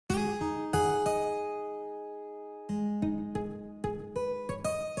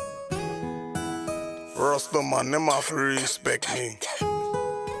Rasta man, them have to respect me.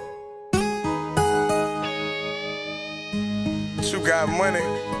 You got money,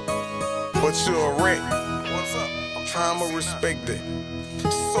 but you a wreck. What's up? I'ma respect it.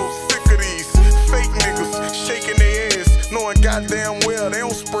 So sick of these fake niggas shaking their ass, knowing goddamn well they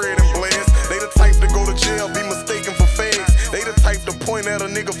don't spread and blast. They the type to go to jail, be mistaken for fags. They the type to point at a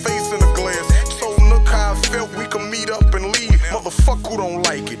nigga face in the glass. So look how I felt, we can meet up and leave. Motherfucker who don't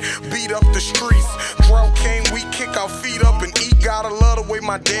like it, beat up the streets. Drought came, we kick our feet up and eat. Gotta love the way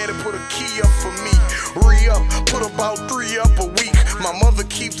my daddy put a key up for me. Re-up, put about 3 up a week. My mother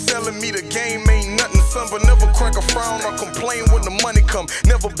keeps telling me the game ain't nothing, son, but never crack a frown or complain when the money come.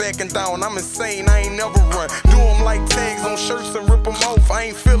 Never backing down, I'm insane, I ain't never run. Do them like tags on shirts and rip them off,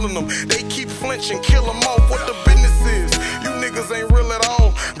 I ain't feeling them. They keep flinching, kill them off, what the business is? You niggas ain't real at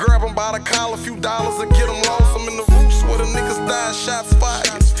all. Grab them by the collar, few dollars and get them lost. I'm in the roots where the niggas die, shots fired.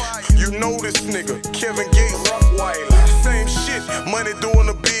 You know this nigga, Kevin Gates, Wylin. Same shit, money doing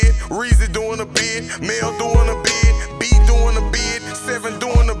a bid, Reezy doing a bid, Mel doing a bid, B doing a bid, 7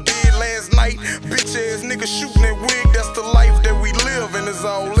 doing a bid last night. Bitch ass nigga shooting that wig, that's the life that we live and it's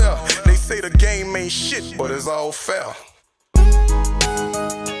all left. They say the game ain't shit, but it's all fair.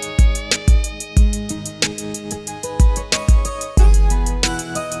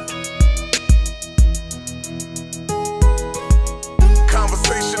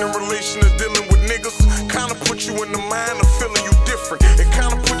 In relation to dealing with niggas, kinda put you in the mind of feeling you different. It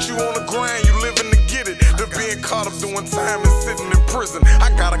kinda put you on the grind, you living to get it. To being caught up doing time and sitting in prison. I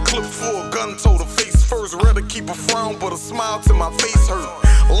got a clip full of gun toe to face first. Rather keep a frown but a smile till my face hurt.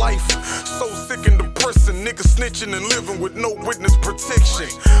 Life so sick and depressing. Niggas snitching and living with no witness protection.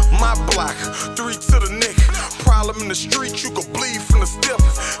 My block, 3 to the neck. Problem in the street, you could bleed from the step.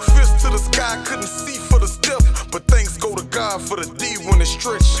 Fist to the sky, couldn't see for the step. But thanks go to God for the D when it's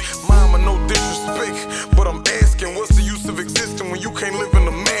stretched. Mama, no disrespect, but I'm asking, what's the use of existing when you can't live in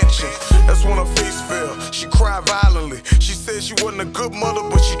a mansion? That's when her face fell, she cried violently. She said she wasn't a good mother,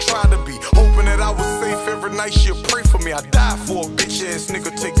 but she tried to be. Hoping that I was safe every night, she'll pray for me. I died for a bitch ass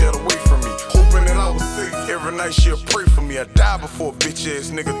nigga, take that away from me. Hoping that I was safe every night, she'll pray for me. I died before a bitch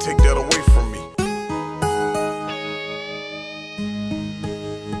ass nigga, take that away from me.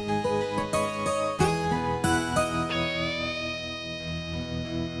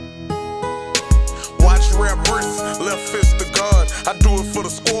 Rare bricks, left fist to God. I do it for the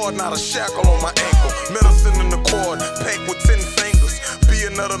squad, not a shackle on my ankle. Medicine in the cord, packed with 10 fingers. Be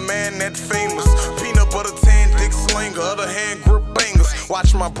another man that famous. Peanut butter tan, dick slinger, other hand grip bangers.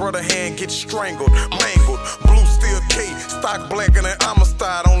 Watch my brother hand get strangled, mangled. Blue steel K, stock blacker than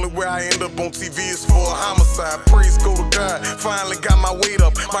Amistad. Only where I end up on TV is for a homicide. Praise go to God, finally got my weight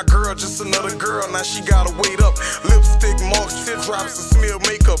up. My girl just another girl, now she gotta wait up. Lipstick marks, teardrops, and smear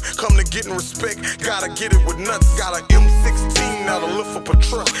makeup. Come to getting respect, gotta get it with nuts. Got an M16, now to lift up a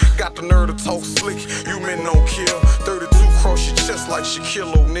truck. Got the nerve to talk slick, you men don't kill. 32 cross your chest like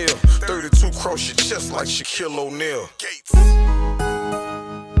Shaquille O'Neal. 32 cross your chest like Shaquille O'Neal. Gates.